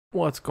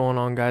What's going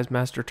on, guys?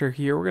 Master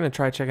Turkey here. We're going to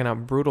try checking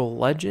out Brütal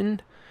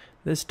Legend.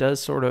 This does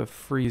sort of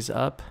freeze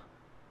up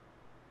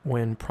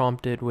when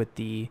prompted with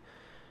the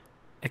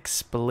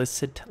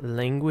explicit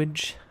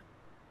language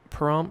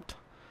prompt,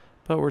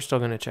 but we're still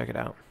going to check it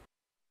out.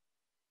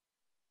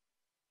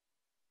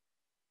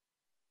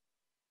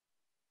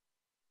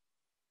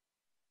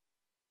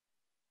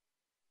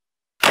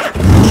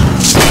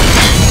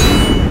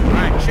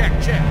 Alright, check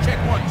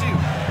 1, 2.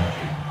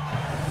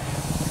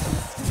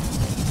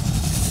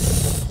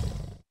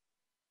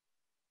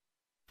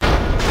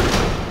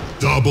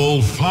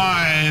 Double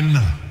fine.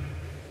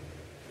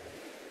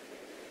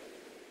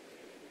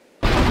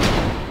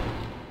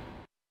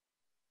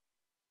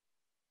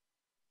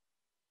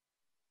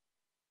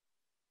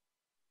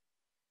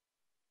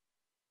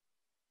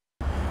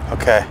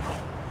 Okay.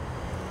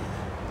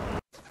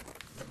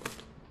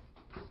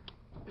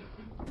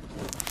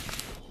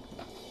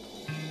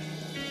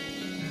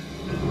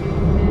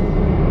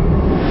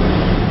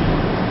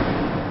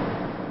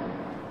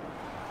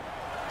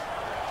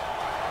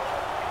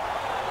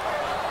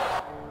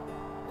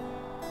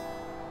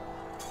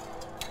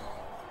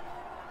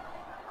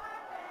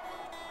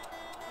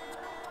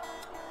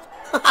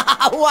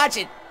 Watch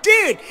it.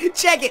 Dude,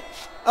 check it.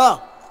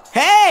 Oh,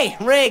 hey,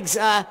 Riggs.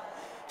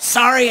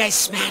 Sorry I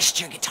smashed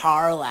your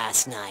guitar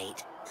last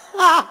night.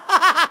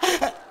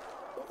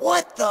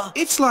 What the?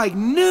 It's like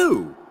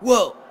new.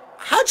 Whoa,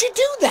 how'd you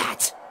do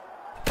that?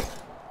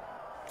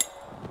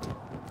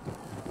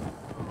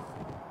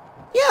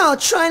 Yeah, I'll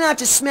try not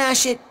to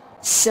smash it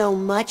so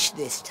much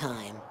this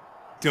time.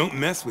 Don't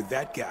mess with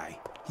that guy.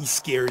 He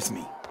scares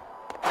me.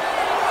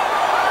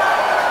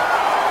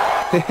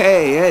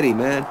 Hey, Eddie,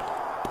 man.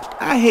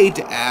 I hate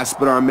to ask,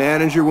 but our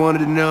manager wanted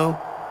to know,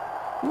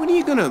 when are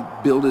you gonna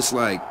build us,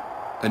 like,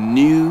 a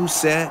new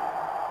set?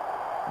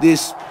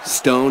 This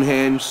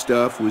Stonehenge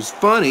stuff was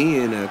funny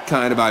in a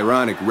kind of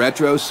ironic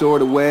retro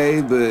sort of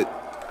way, but...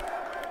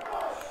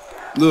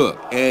 Look,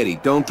 Eddie,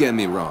 don't get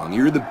me wrong.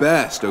 You're the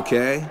best,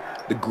 okay?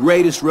 The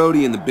greatest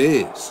roadie in the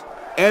biz.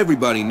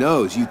 Everybody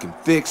knows you can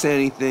fix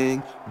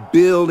anything,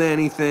 build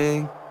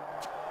anything.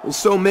 Well,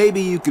 so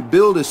maybe you could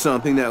build us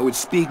something that would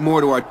speak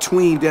more to our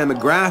tween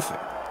demographic.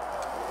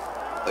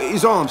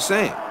 Is all I'm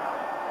saying.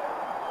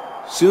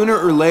 Sooner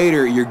or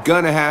later, you're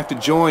gonna have to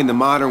join the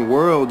modern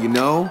world, you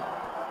know?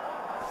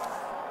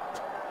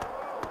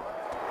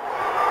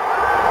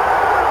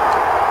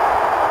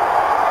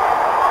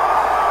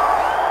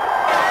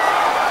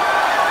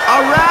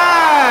 All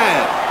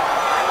right!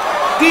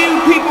 Do you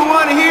people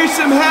want to hear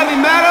some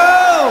heavy metal?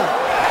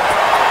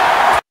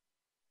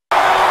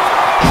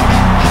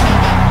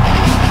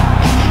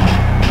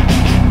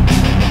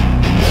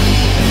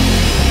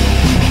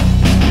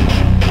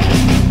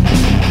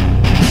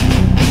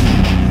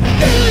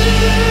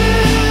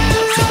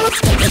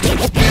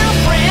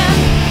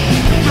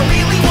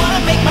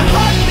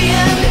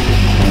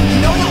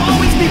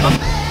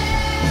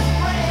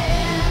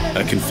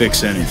 I can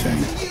fix anything,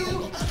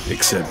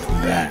 except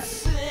that.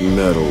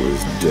 Metal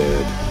is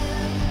dead.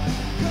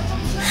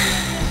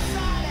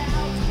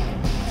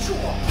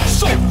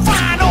 So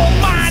fine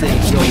on mine,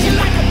 squeezing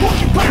like a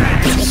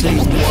porcupine. Say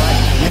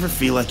what? You ever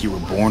feel like you were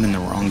born in the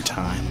wrong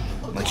time?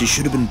 Like you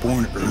should have been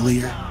born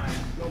earlier?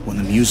 When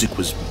the music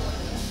was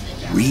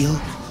real?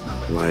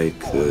 Like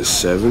the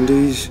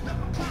 70s?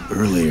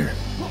 Earlier.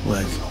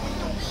 Like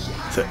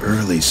the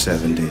early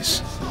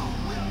 70s.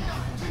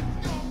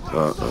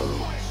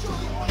 Uh-oh.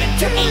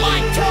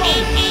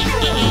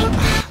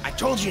 I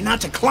told you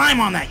not to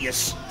climb on that, you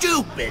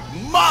stupid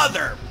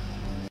mother!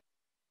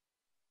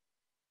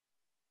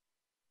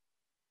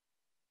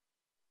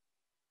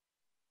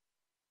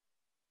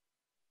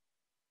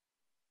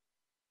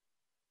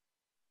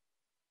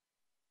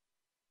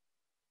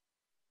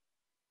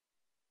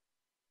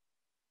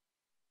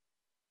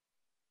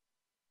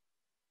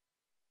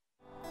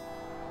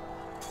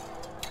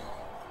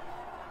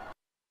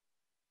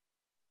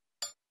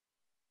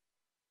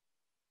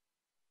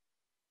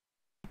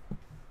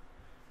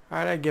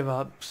 Alright, I give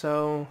up.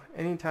 So,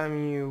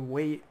 anytime you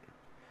wait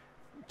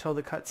till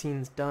the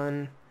cutscene's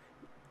done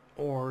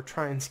or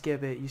try and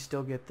skip it, you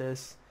still get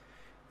this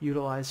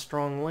utilize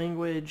strong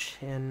language,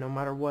 and no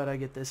matter what, I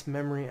get this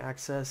memory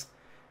access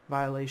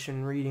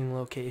violation reading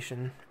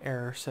location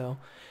error. So,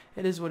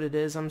 it is what it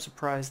is. I'm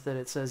surprised that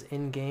it says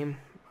in-game.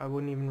 I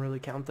wouldn't even really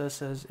count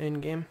this as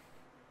in-game,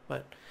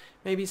 but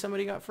maybe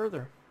somebody got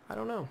further. I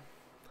don't know.